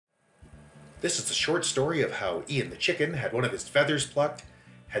This is a short story of how Ian the chicken had one of his feathers plucked,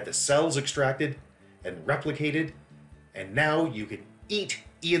 had the cells extracted and replicated, and now you can eat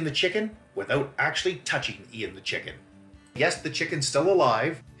Ian the chicken without actually touching Ian the chicken. Yes, the chicken's still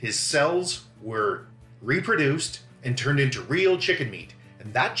alive. His cells were reproduced and turned into real chicken meat,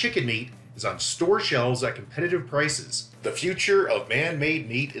 and that chicken meat is on store shelves at competitive prices. The future of man-made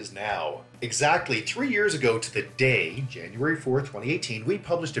meat is now. Exactly 3 years ago to the day, January 4th, 2018, we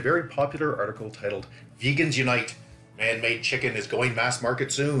published a very popular article titled Vegans Unite! Man-made chicken is going mass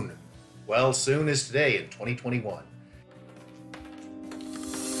market soon. Well, soon is today in 2021.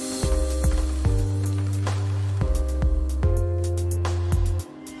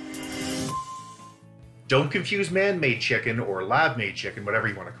 Don't confuse man-made chicken or lab-made chicken, whatever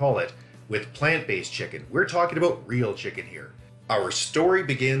you want to call it, with plant-based chicken. We're talking about real chicken here. Our story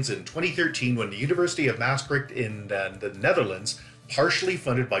begins in 2013 when the University of Maastricht in the Netherlands, partially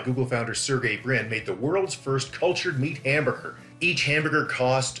funded by Google founder Sergey Brin, made the world's first cultured meat hamburger. Each hamburger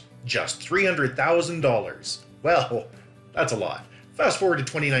cost just $300,000. Well, that's a lot. Fast forward to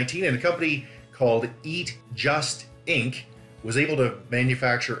 2019 and a company called Eat Just Inc. was able to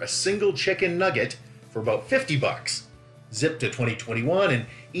manufacture a single chicken nugget for about 50 bucks. Zip to 2021 and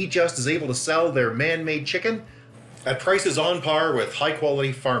Eat Just is able to sell their man-made chicken at prices on par with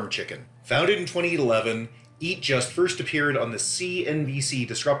high-quality farm chicken. Founded in 2011, Eat Just first appeared on the CNBC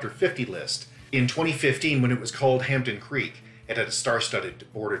Disruptor 50 list in 2015 when it was called Hampton Creek. It had a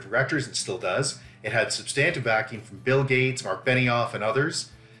star-studded board of directors, and still does. It had substantive backing from Bill Gates, Mark Benioff, and others.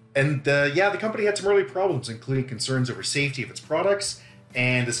 And yeah, the company had some early problems, including concerns over safety of its products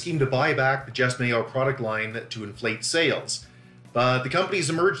and the scheme to buy back the Just Mayo product line to inflate sales. But the company's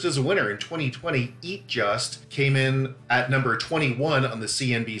emerged as a winner. In 2020, Eat Just came in at number 21 on the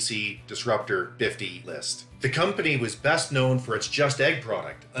CNBC Disruptor 50 list. The company was best known for its Just Egg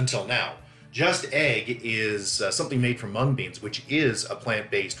product until now. Just Egg is something made from mung beans, which is a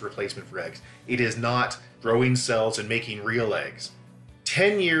plant-based replacement for eggs. It is not growing cells and making real eggs.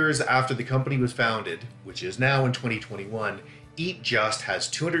 10 years after the company was founded, which is now in 2021, Eat Just has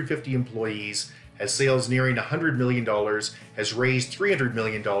 250 employees, has sales nearing $100 million, has raised $300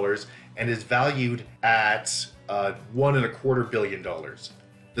 million, and is valued at $1.25 billion.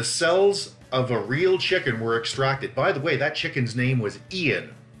 The cells of a real chicken were extracted. By the way, that chicken's name was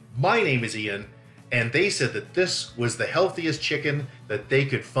Ian. My name is Ian, and they said that this was the healthiest chicken that they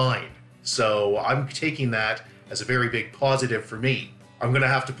could find. So I'm taking that as a very big positive for me. I'm going to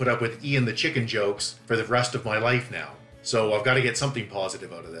have to put up with Ian the chicken jokes for the rest of my life now. So I've got to get something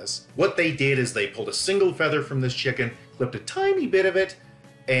positive out of this. What they did is they pulled a single feather from this chicken, clipped a tiny bit of it,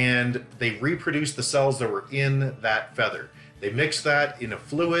 and they reproduced the cells that were in that feather. They mixed that in a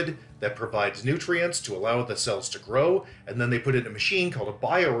fluid that provides nutrients to allow the cells to grow, and then they put it in a machine called a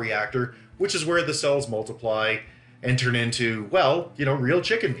bioreactor, which is where the cells multiply and turn into, well, real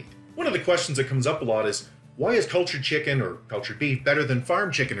chicken meat. One of the questions that comes up a lot is, why is cultured chicken or cultured beef better than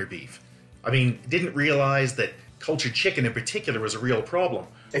farm chicken or beef? I mean, didn't realize that cultured chicken in particular was a real problem.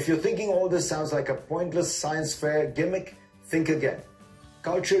 If you're thinking all this sounds like a pointless science fair gimmick, think again.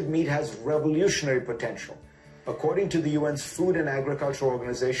 Cultured meat has revolutionary potential. According to the UN's Food and Agriculture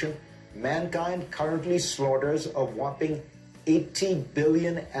Organization, mankind currently slaughters a whopping 80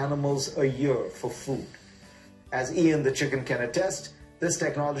 billion animals a year for food. As Ian the chicken can attest, this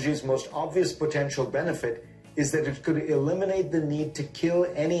technology's most obvious potential benefit is that it could eliminate the need to kill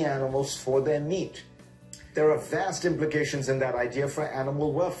any animals for their meat. There are vast implications in that idea for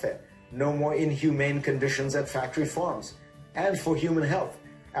animal welfare. No more inhumane conditions at factory farms. And for human health.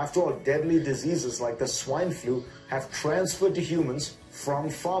 After all, deadly diseases like the swine flu have transferred to humans from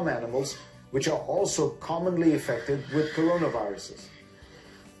farm animals, which are also commonly affected with coronaviruses.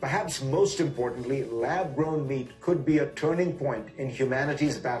 Perhaps most importantly, lab-grown meat could be a turning point in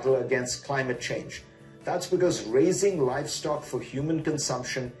humanity's battle against climate change. That's because raising livestock for human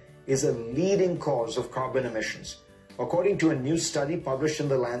consumption is a leading cause of carbon emissions. According to a new study published in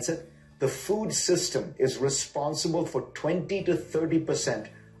The Lancet, the food system is responsible for 20 to 30%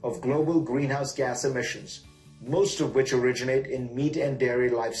 of global greenhouse gas emissions, most of which originate in meat and dairy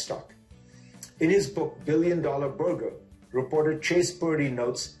livestock. In his book, $1 Billion Burger, reporter Chase Purdy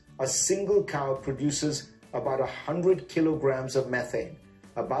notes a single cow produces about 100 kilograms of methane,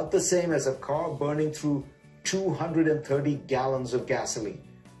 about the same as a car burning through 230 gallons of gasoline.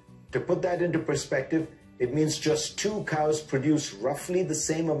 To put that into perspective, it means just 2 cows produce roughly the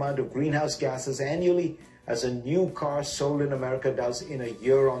same amount of greenhouse gases annually as a new car sold in America does in a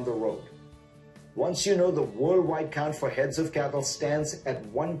year on the road. Once you know the worldwide count for heads of cattle stands at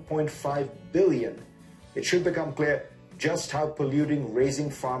 1.5 billion, it should become clear just how polluting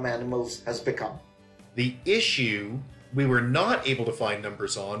raising farm animals has become. The issue we were not able to find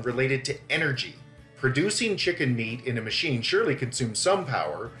numbers on related to energy. Producing chicken meat in a machine surely consumes some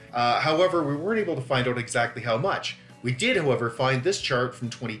power. However, we weren't able to find out exactly how much. We did, however, find this chart from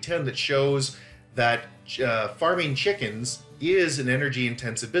 2010 that shows that farming chickens is an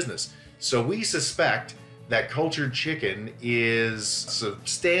energy-intensive business. So we suspect that cultured chicken is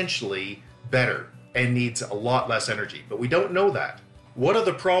substantially better and needs a lot less energy, but we don't know that. What are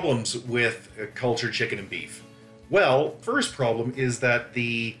the problems with cultured chicken and beef? Well, first problem is that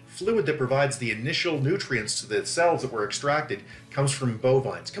the fluid that provides the initial nutrients to the cells that were extracted comes from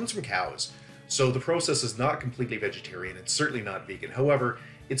bovines, comes from cows. So the process is not completely vegetarian, it's certainly not vegan. However,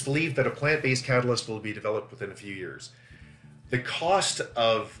 it's believed that a plant-based catalyst will be developed within a few years. The cost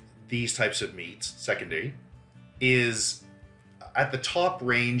of these types of meats, secondary, is at the top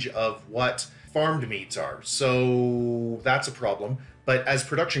range of what farmed meats are. So that's a problem. But as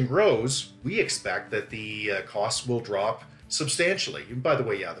production grows, we expect that the costs will drop substantially. And by the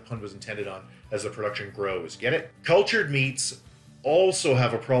way, yeah, the pun was intended on as the production grows. Get it? Cultured meats also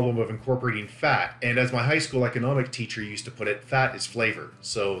have a problem of incorporating fat. And as my high school economic teacher used to put it, fat is flavor.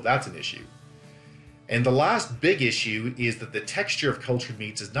 So that's an issue. And the last big issue is that the texture of cultured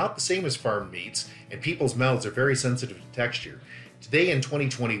meats is not the same as farmed meats, and people's mouths are very sensitive to texture. Today in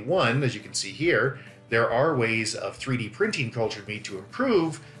 2021, as you can see here, there are ways of 3D printing cultured meat to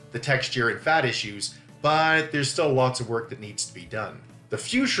improve the texture and fat issues, but there's still lots of work that needs to be done. The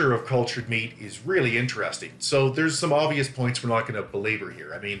future of cultured meat is really interesting. So there's some obvious points we're not going to belabor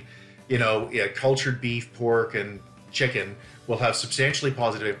here. I mean, you know, cultured beef, pork, and chicken will have substantially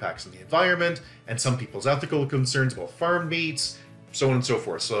positive impacts on the environment and some people's ethical concerns about farmed meats, so on and so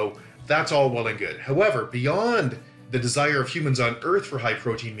forth. So that's all well and good. However, beyond the desire of humans on Earth for high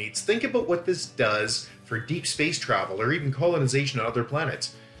protein meats, think about what this does for deep space travel or even colonization on other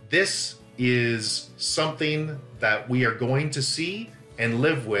planets. This is something that we are going to see and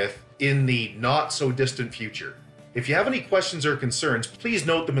live with in the not so distant future. If you have any questions or concerns, please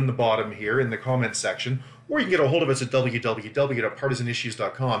note them in the bottom here in the comments section, or you can get a hold of us at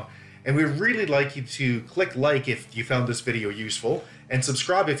www.partisanissues.com. And we'd really like you to click like if you found this video useful, and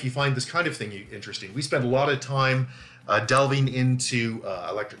subscribe if you find this kind of thing interesting. We spend a lot of time delving into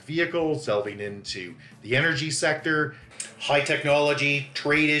electric vehicles, delving into the energy sector, high technology,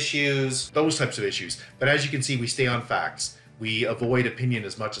 trade issues, those types of issues. But as you can see, we stay on facts. We avoid opinion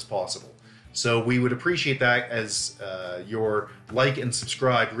as much as possible. So we would appreciate that, as your like and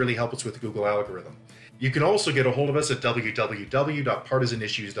subscribe really help us with the Google algorithm. You can also get a hold of us at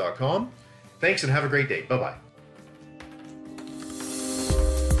www.partisanissues.com. Thanks and have a great day. Bye-bye.